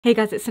Hey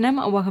guys, it's Sinem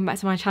and welcome back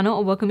to my channel,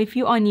 or welcome if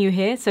you are new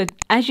here. So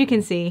as you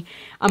can see,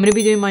 I'm going to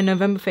be doing my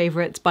November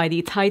favorites by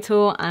the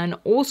title, and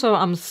also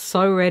I'm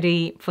so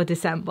ready for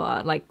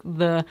December. Like,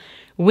 the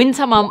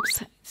winter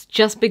months, it's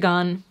just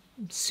begun,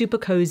 super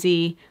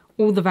cozy,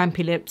 all the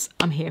vampy lips,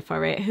 I'm here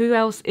for it. Who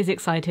else is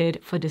excited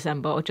for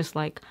December, or just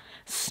like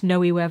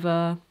snowy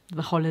weather,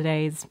 the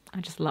holidays?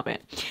 I just love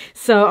it.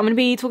 So I'm going to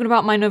be talking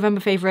about my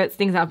November favorites,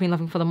 things that I've been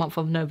loving for the month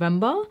of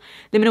November.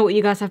 Let me know what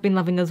you guys have been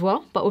loving as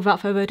well. But without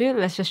further ado,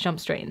 let's just jump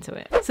straight into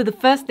it. So the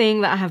first thing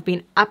that I have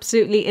been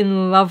absolutely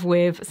in love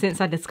with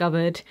since I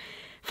discovered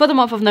for the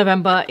month of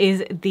November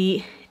is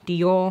the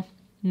Dior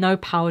No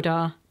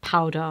Powder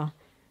Powder.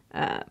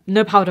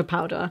 No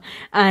powder,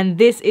 and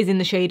this is in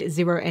the shade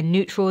 0 and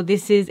Neutral.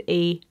 This is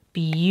a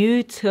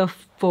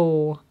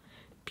beautiful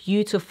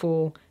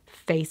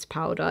face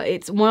powder.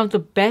 It's one of the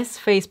best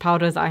face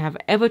powders I have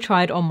ever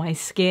tried on my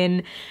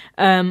skin.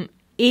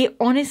 It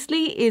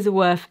honestly is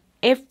worth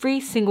every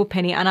single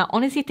penny, and I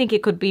honestly think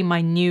it could be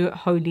my new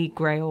holy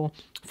grail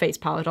face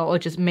powder, or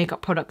just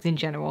makeup products in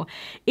general.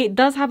 It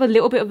does have a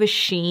little bit of a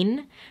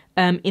sheen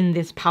in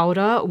this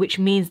powder, which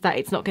means that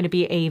it's not going to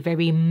be a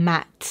very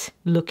matte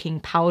looking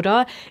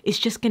powder. It's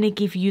just going to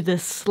give you the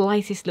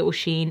slightest little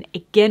sheen,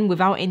 again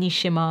without any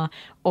shimmer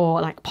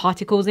or like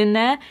particles in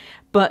there.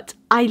 But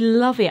I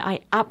love it.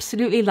 I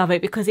absolutely love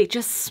it because it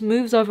just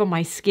smooths over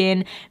my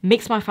skin,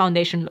 makes my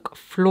foundation look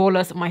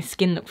flawless, my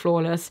skin look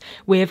flawless,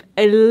 with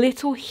a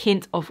little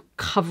hint of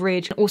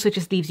coverage. It also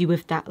just leaves you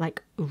with that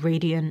like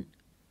radiant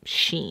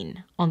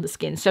sheen on the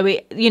skin. So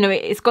it, you know,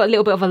 it's got a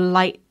little bit of a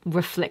light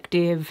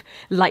reflective,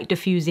 light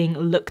diffusing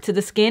look to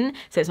the skin,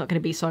 so it's not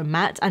going to be so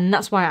matte. And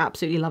that's why I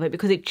absolutely love it,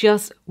 because it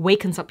just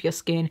wakens up your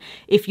skin.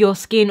 If your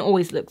skin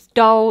always looks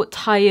dull,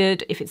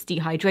 tired, if it's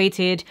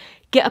dehydrated,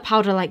 get a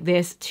powder like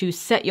this to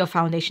set your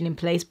foundation in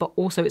place, but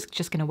also it's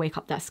just going to wake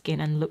up that skin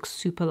and look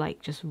super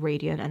like just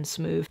radiant and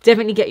smooth.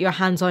 Definitely get your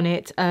hands on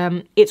it.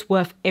 It's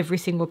worth every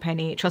single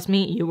penny. Trust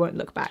me, you won't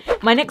look back.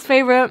 My next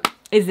favorite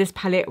is this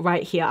palette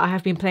right here. I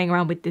have been playing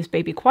around with this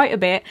baby quite a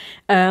bit,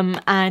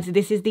 and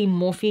this is the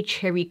Morphe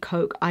Cherry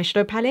Coke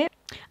eyeshadow palette.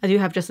 I do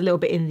have just a little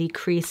bit in the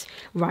crease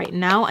right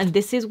now, and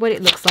this is what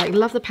it looks like.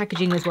 Love the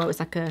packaging as well. It's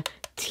like a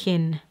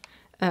tin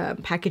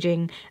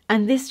packaging,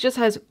 and this just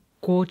has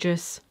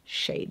gorgeous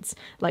shades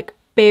like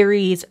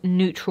berries,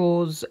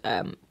 neutrals,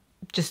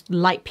 just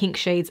light pink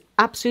shades,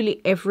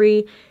 absolutely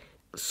every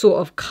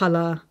sort of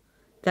color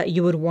that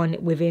you would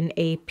want within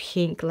a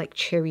pink like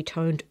cherry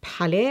toned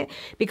palette,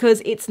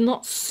 because it's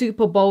not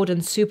super bold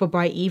and super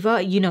bright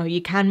either. You know,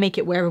 you can make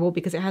it wearable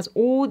because it has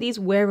all these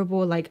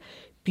wearable like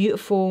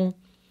beautiful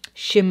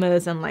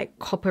shimmers and like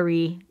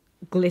coppery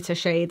glitter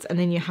shades, and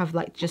then you have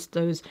like just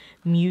those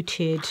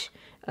muted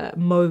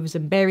mauves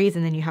and berries,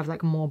 and then you have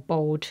like more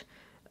bold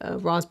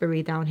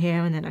raspberry down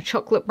here, and then a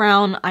chocolate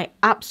brown. I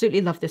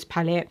absolutely love this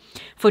palette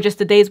for just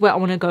the days where I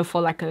want to go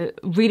for like a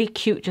really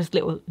cute just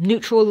little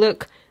neutral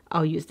look.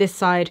 I'll use this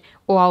side,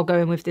 or I'll go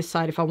in with this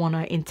side if I want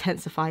to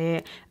intensify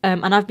it.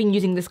 And I've been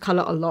using this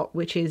color a lot,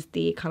 which is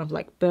the kind of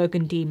like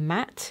burgundy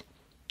matte.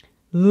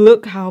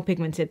 Look how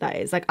pigmented that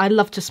is. Like, I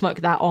love to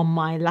smoke that on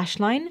my lash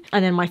line.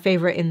 And then my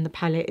favorite in the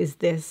palette is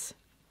this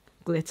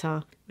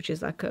glitter, which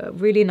is like a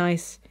really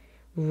nice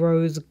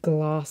rose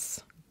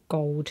glass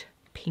gold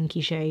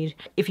pinky shade.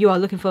 If you are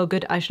looking for a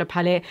good eyeshadow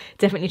palette,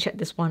 definitely check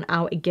this one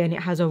out. Again,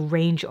 it has a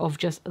range of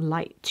just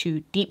light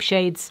to deep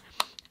shades,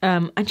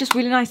 and just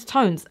really nice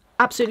tones.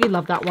 Absolutely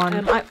love that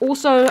one. I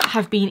also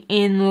have been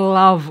in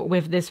love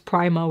with this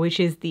primer, which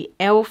is the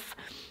e.l.f.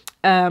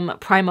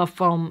 Primer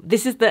from,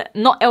 this is the,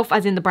 not e.l.f.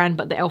 as in the brand,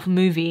 but the e.l.f.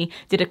 movie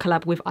did a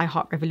collab with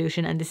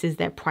iHeartRevolution, and this is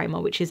their primer,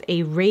 which is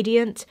a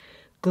radiant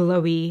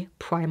glowy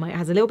primer. It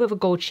has a little bit of a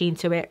gold sheen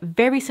to it,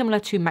 very similar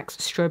to MAC's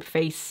Strobe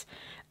face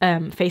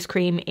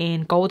cream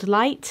in Gold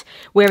Light,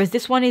 whereas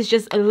this one is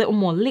just a little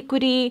more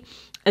liquidy,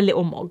 a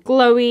little more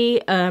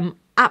glowy.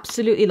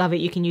 Absolutely love it.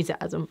 You can use it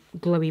as a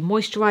glowy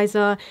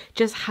moisturizer.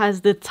 Just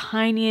has the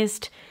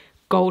tiniest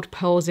gold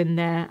pearls in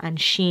there and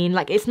sheen.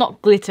 Like, it's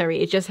not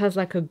glittery, it just has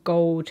like a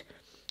gold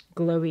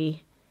glowy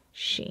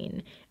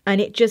sheen,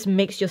 and it just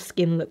makes your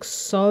skin look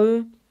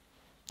so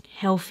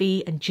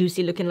healthy and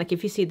juicy looking. Like,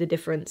 if you see the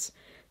difference,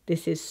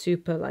 this is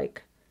super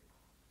like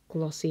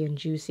glossy and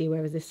juicy,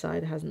 whereas this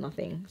side has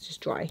nothing, it's just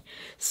dry.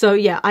 So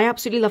yeah, I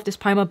absolutely love this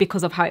primer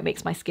because of how it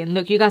makes my skin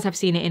look. You guys have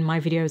seen it in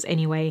my videos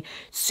anyway.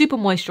 Super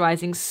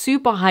moisturizing,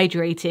 super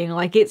hydrating.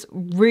 Like, it's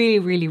really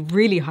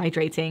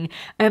hydrating,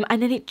 and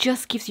then it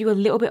just gives you a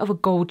little bit of a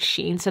gold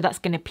sheen, so that's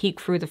going to peek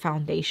through the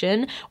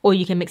foundation, or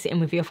you can mix it in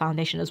with your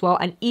foundation as well,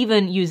 and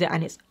even use it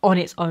and it's on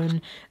its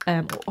own,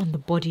 or on the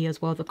body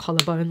as well, the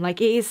collarbone. Like,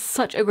 it is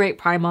such a great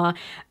primer.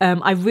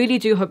 I really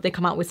do hope they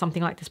come out with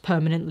something like this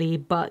permanently,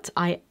 but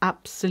I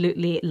absolutely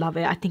love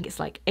it. I think it's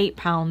like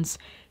 £8.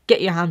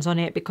 Get your hands on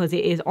it, because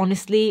it is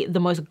honestly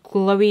the most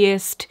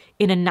glowiest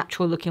in a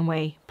natural looking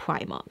way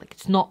primer. Like,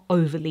 it's not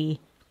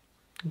overly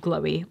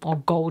glowy or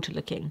gold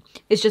looking.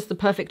 It's just the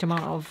perfect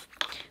amount of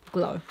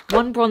glow.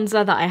 One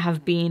bronzer that I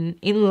have been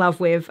in love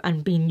with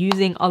and been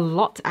using a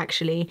lot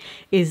actually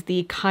is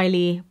the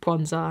Kylie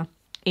bronzer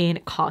in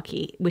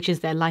Khaki, which is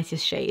their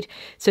lightest shade.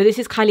 So this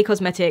is Kylie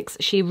Cosmetics.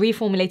 She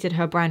reformulated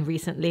her brand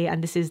recently,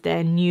 and this is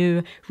their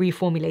new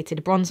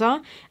reformulated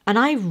bronzer. And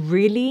I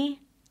really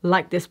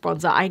like this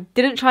bronzer. I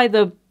didn't try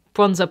the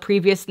bronzer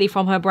previously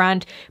from her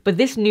brand, but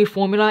this new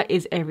formula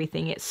is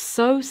everything. It's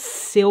so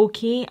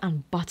silky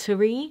and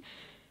buttery,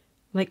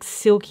 like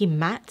silky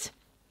matte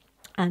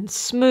and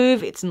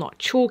smooth. It's not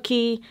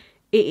chalky.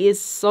 It is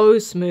so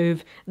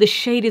smooth. The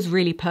shade is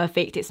really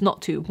perfect. It's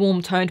not too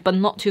warm toned, but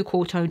not too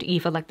cool toned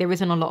either. Like there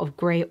isn't a lot of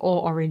grey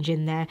or orange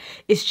in there.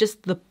 It's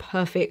just the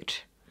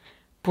perfect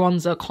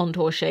bronzer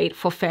contour shade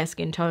for fair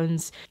skin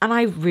tones. And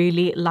I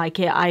really like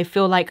it. I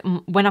feel like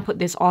when I put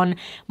this on,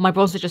 my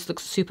bronzer just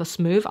looks super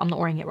smooth. I'm not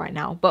wearing it right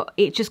now, but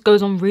it just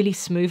goes on really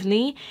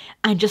smoothly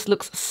and just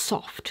looks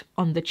soft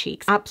on the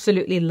cheeks.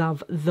 Absolutely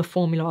love the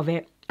formula of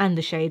it and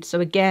the shade.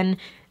 So again,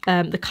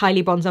 the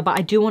Kylie bronzer, but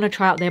I do want to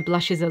try out their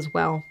blushes as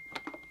well.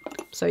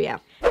 So yeah.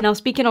 Now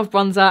speaking of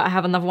bronzer, I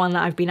have another one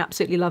that I've been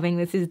absolutely loving.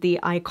 This is the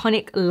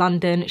iconic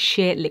London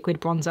Sheer Liquid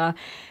Bronzer.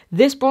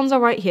 This bronzer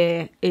right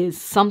here is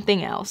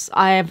something else.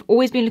 I have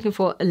always been looking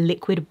for a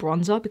liquid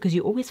bronzer because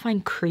you always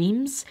find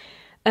creams,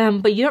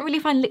 but you don't really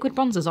find liquid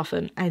bronzers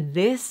often. And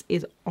this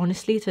is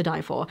honestly to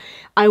die for.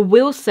 I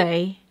will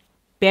say,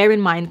 bear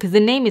in mind, because the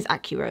name is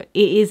accurate,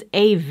 it is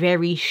a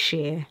very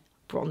sheer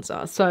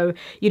bronzer. So,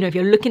 you know, if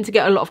you're looking to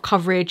get a lot of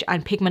coverage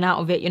and pigment out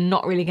of it, you're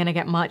not really going to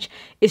get much.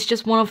 It's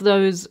just one of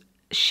those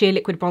sheer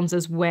liquid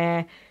bronzers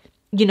where,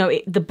 you know,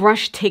 the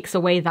brush takes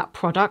away that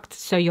product,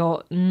 so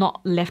you're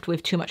not left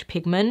with too much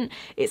pigment.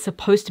 It's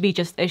supposed to be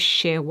just a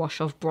sheer wash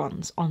of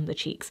bronze on the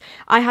cheeks.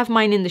 I have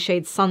mine in the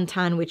shade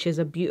Suntan, which is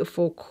a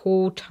beautiful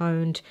cool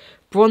toned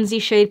bronzy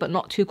shade, but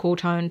not too cool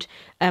toned.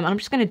 I'm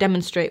just going to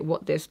demonstrate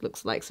what this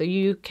looks like so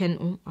you can,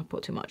 oh, I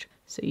put too much,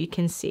 so you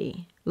can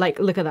see, like,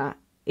 look at that.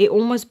 It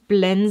almost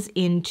blends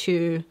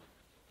into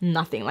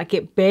nothing. Like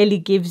it barely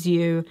gives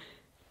you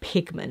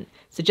pigment.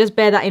 So just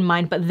bear that in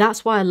mind. But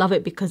that's why I love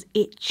it, because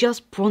it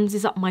just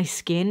bronzes up my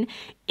skin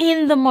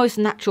in the most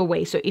natural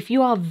way. So if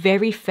you are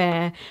very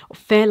fair or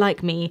fair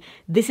like me,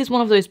 this is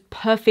one of those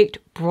perfect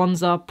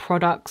bronzer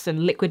products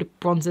and liquid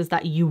bronzers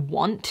that you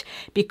want,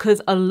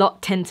 because a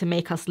lot tend to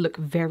make us look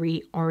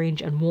very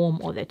orange and warm,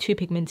 or they're too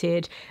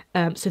pigmented.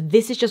 So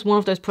this is just one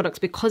of those products,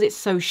 because it's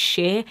so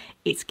sheer,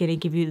 it's going to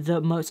give you the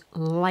most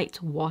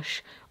light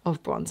wash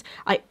of bronze.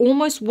 I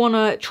almost want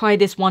to try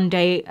this one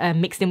day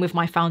mixed in with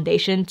my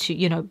foundation to,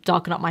 you know,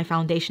 darken up my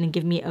foundation and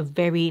give me a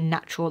very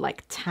natural,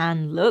 like,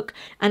 tan look.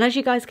 And as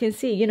you guys can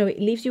see, you know,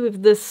 it leaves you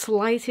with the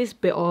slightest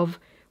bit of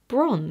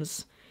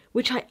bronze,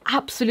 which I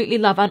absolutely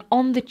love. And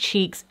on the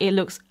cheeks, it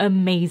looks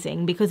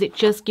amazing because it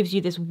just gives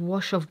you this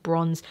wash of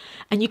bronze,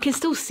 and you can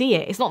still see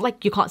it. It's not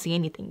like you can't see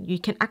anything. You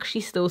can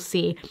actually still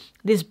see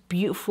this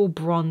beautiful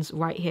bronze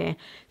right here.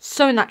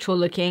 So natural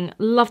looking.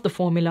 Love the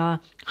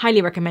formula.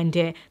 Highly recommend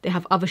it. They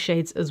have other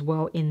shades as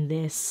well in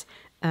this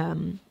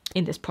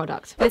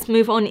product. Let's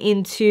move on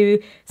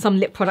into some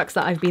lip products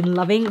that I've been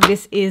loving.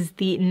 This is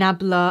the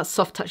Nabla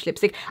Soft Touch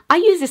Lipstick. I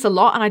use this a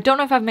lot, and I don't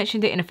know if I've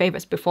mentioned it in a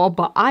favorites before,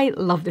 but I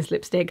love this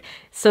lipstick.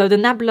 So the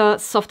Nabla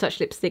Soft Touch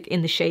Lipstick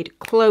in the shade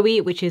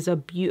Chloe, which is a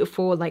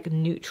beautiful, like,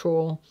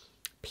 neutral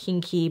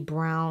pinky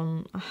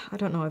brown. I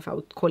don't know if I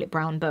would call it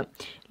brown, but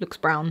it looks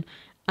brown.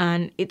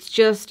 And it's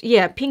just,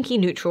 yeah, pinky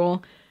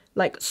neutral,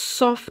 like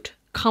soft,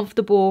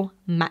 comfortable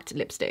matte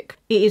lipstick.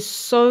 It is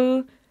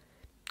so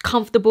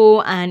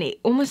comfortable, and it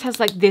almost has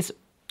like this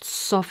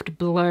soft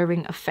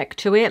blurring effect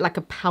to it, like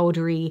a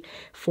powdery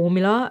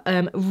formula.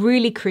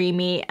 Really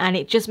creamy, and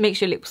it just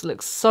makes your lips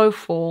look so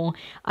full.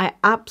 I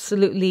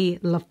absolutely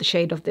love the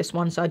shade of this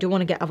one, so I do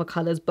want to get other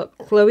colors, but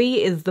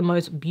Chloe is the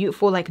most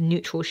beautiful, like,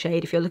 neutral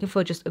shade. If you're looking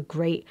for just a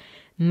great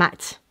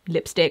matte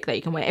lipstick that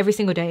you can wear every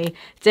single day,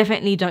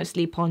 definitely don't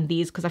sleep on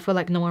these, because I feel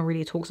like no one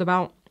really talks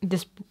about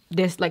these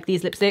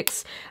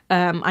lipsticks.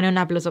 I know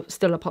Nabla's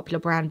still a popular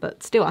brand,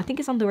 but still, I think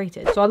it's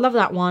underrated. So I love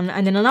that one.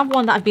 And then another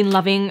one that I've been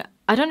loving,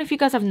 I don't know if you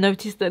guys have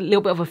noticed a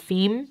little bit of a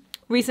theme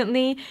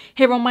recently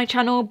here on my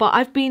channel, but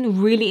I've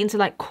been really into,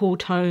 like, cool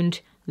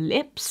toned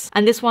lips,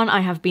 and this one I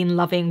have been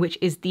loving, which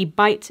is the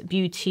Bite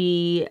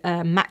Beauty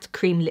matte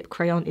cream lip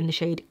crayon in the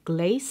shade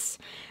Glace,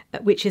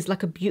 which is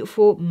like a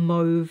beautiful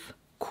mauve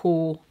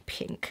cool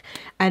pink.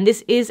 And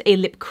this is a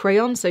lip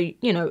crayon, so,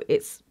 you know,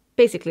 it's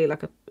basically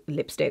like a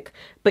lipstick,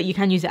 but you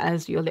can use it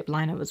as your lip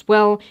liner as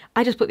well.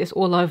 I just put this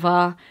all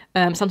over.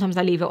 Sometimes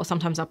I leave it, or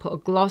sometimes I put a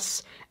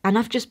gloss, and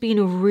I've just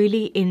been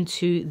really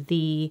into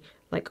the,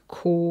 like,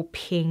 cool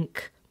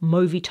pink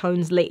mauvey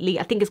tones lately.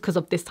 I think it's because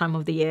of this time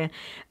of the year,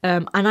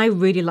 and I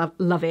really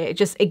love it.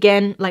 Just,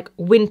 again, like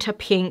winter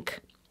pink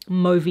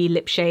mauvey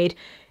lip shade.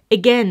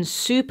 Again,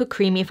 super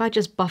creamy. If I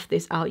just buff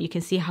this out, you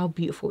can see how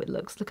beautiful it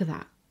looks. Look at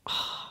that.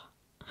 Oh,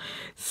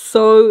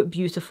 so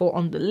beautiful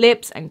on the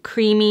lips and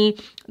creamy.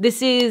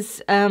 This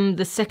is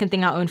the second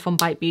thing I own from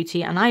Bite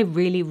Beauty, and I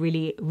really,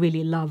 really,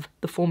 really love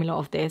the formula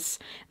of this.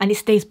 And it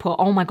stays put.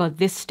 Oh my god,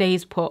 this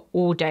stays put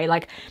all day.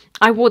 Like,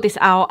 I wore this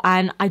out,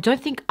 and I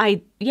don't think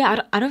I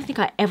don't think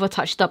I ever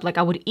touched up. Like,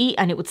 I would eat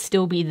and it would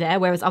still be there,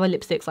 whereas other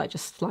lipsticks like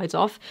just slides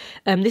off.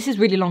 This is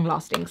really long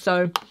lasting,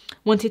 so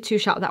wanted to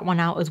shout that one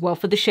out as well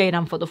for the shade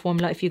and for the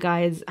formula. If you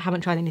guys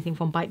haven't tried anything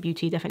from Bite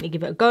Beauty, definitely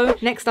give it a go.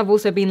 Next, I've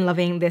also been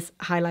loving this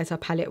highlighter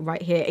palette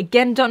right here.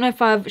 Again, don't know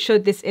if I've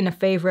showed this in a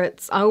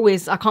favorites.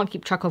 I can't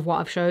keep track of what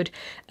I've showed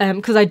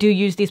because I do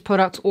use these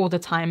products all the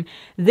time.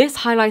 This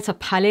highlighter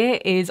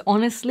palette is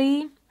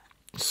honestly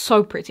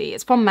so pretty.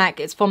 It's from MAC.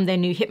 It's from their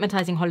new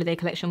Hypnotizing holiday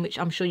collection, which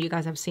I'm sure you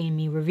guys have seen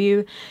me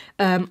review.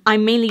 I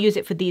mainly use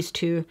it for these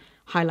two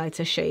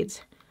highlighter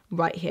shades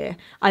right here.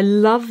 I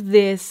love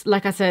this.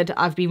 Like I said,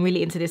 I've been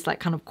really into this like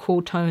kind of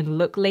cool tone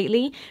look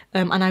lately,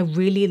 and I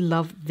really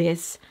love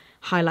this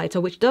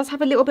highlighter, which does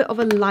have a little bit of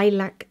a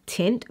lilac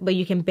tint, but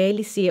you can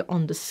barely see it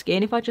on the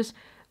skin. If I just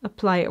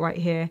apply it right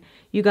here,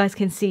 you guys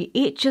can see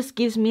it just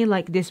gives me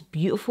like this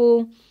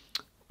beautiful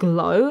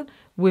glow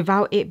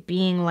without it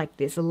being like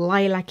this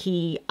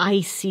lilac-y,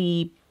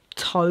 icy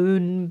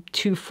tone,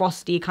 too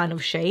frosty kind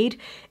of shade.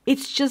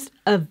 It's just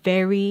a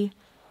very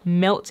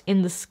melt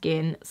in the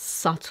skin,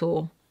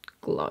 subtle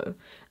glow.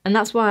 And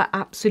that's why I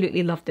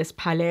absolutely love this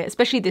palette,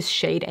 especially this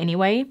shade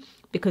anyway,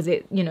 because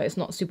it, you know, it's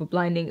not super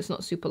blinding, it's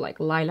not super like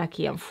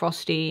lilac-y and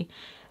frosty.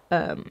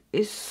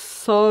 It's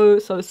so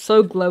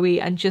glowy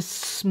and just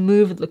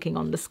smooth looking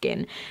on the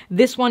skin.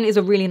 This one is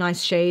a really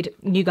nice shade.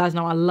 You guys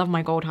know I love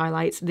my gold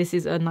highlights. This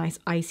is a nice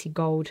icy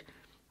gold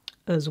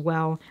as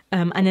well.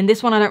 And then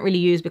this one I don't really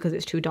use because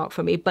it's too dark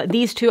for me, but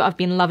these two I've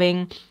been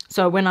loving.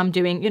 So when I'm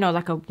doing, you know,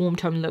 like a warm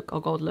tone look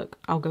or gold look,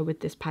 I'll go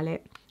with this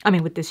palette. I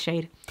mean with this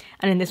shade.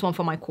 And then this one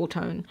for my cool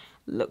tone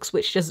looks,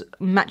 which just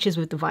matches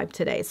with the vibe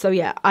today. So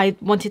yeah, I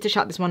wanted to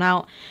shout this one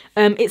out.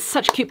 It's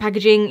such cute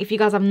packaging. If you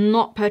guys have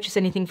not purchased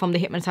anything from the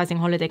Hypnotizing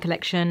holiday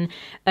collection,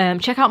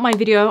 check out my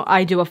video.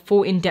 I do a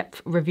full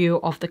in-depth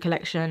review of the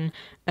collection,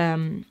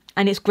 and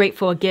it's great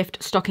for a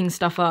gift, stocking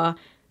stuffer.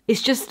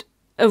 It's just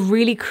a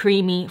really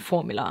creamy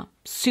formula,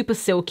 super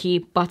silky,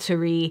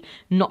 buttery,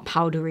 not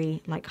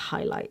powdery, like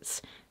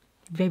highlights.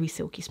 Very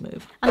silky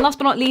smooth. And last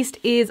but not least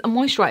is a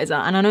moisturizer.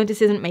 And I know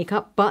this isn't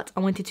makeup, but I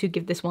wanted to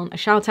give this one a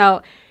shout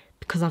out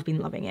because I've been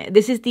loving it.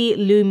 This is the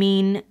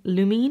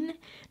Lumene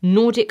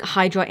Nordic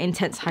Hydra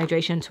Intense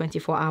Hydration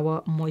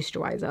 24-Hour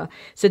Moisturizer.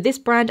 So this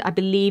brand, I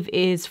believe,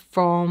 is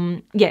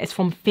from, yeah, it's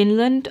from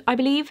Finland, I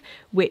believe,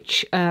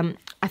 which I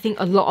think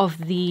a lot of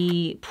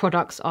the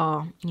products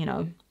are, you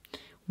know,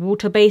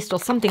 water-based or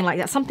something like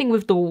that. Something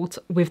with the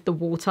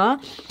water.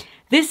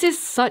 This is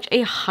such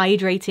a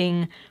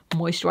hydrating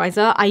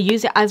moisturizer. I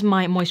use it as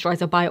my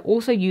moisturizer, but I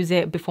also use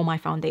it before my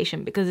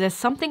foundation because there's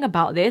something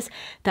about this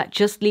that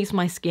just leaves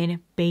my skin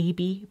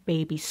baby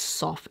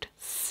soft,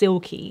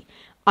 silky.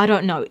 I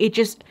don't know.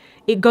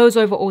 It goes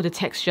over all the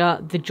texture,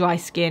 the dry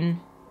skin.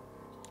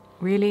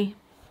 Really?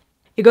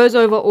 It goes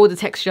over all the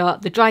texture,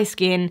 the dry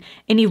skin,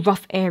 any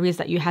rough areas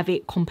that you have,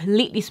 it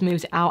completely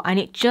smooths it out, and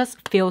it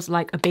just feels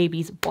like a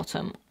baby's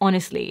bottom.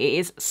 Honestly, it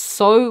is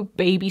so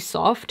baby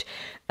soft,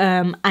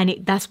 and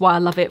that's why I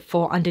love it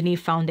for underneath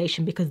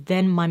foundation, because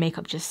then my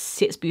makeup just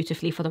sits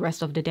beautifully for the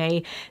rest of the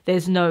day.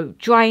 There's no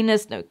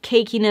dryness, no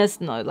cakiness,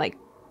 no like...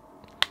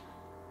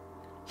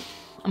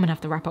 I'm gonna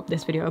have to wrap up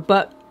this video,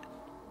 but...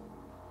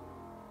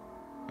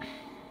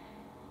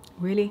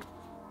 Really?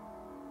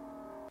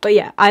 But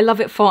yeah, I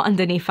love it for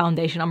underneath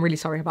foundation. I'm really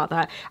sorry about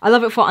that. I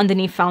love it for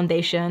underneath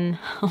foundation.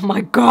 Oh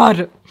my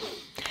god.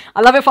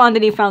 I love it for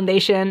underneath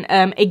foundation.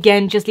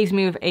 Again, just leaves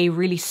me with a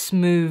really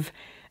smooth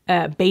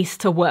base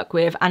to work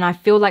with, and I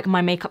feel like my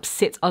makeup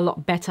sits a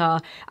lot better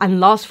and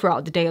lasts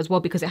throughout the day as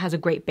well because it has a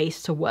great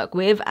base to work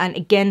with. And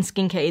again,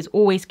 skincare is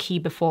always key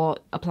before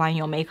applying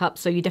your makeup,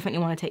 so you definitely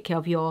want to take care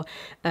of your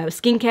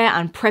skincare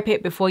and prep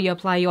it before you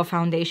apply your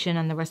foundation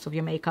and the rest of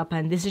your makeup.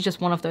 And this is just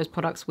one of those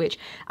products which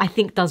I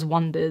think does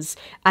wonders.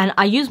 And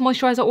I use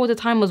moisturizer all the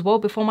time as well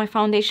before my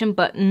foundation,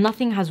 but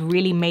nothing has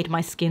really made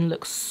my skin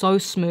look so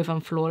smooth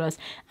and flawless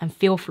and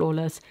feel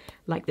flawless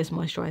like this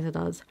moisturizer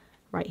does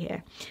right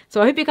here.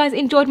 So I hope you guys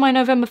enjoyed my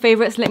November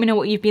favorites. Let me know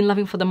what you've been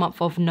loving for the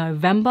month of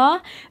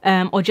November,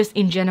 or just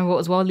in general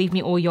as well. Leave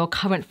me all your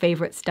current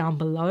favorites down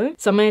below.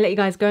 So I'm gonna let you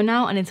guys go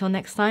now, and until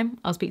next time,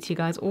 I'll speak to you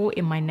guys all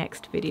in my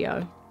next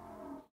video.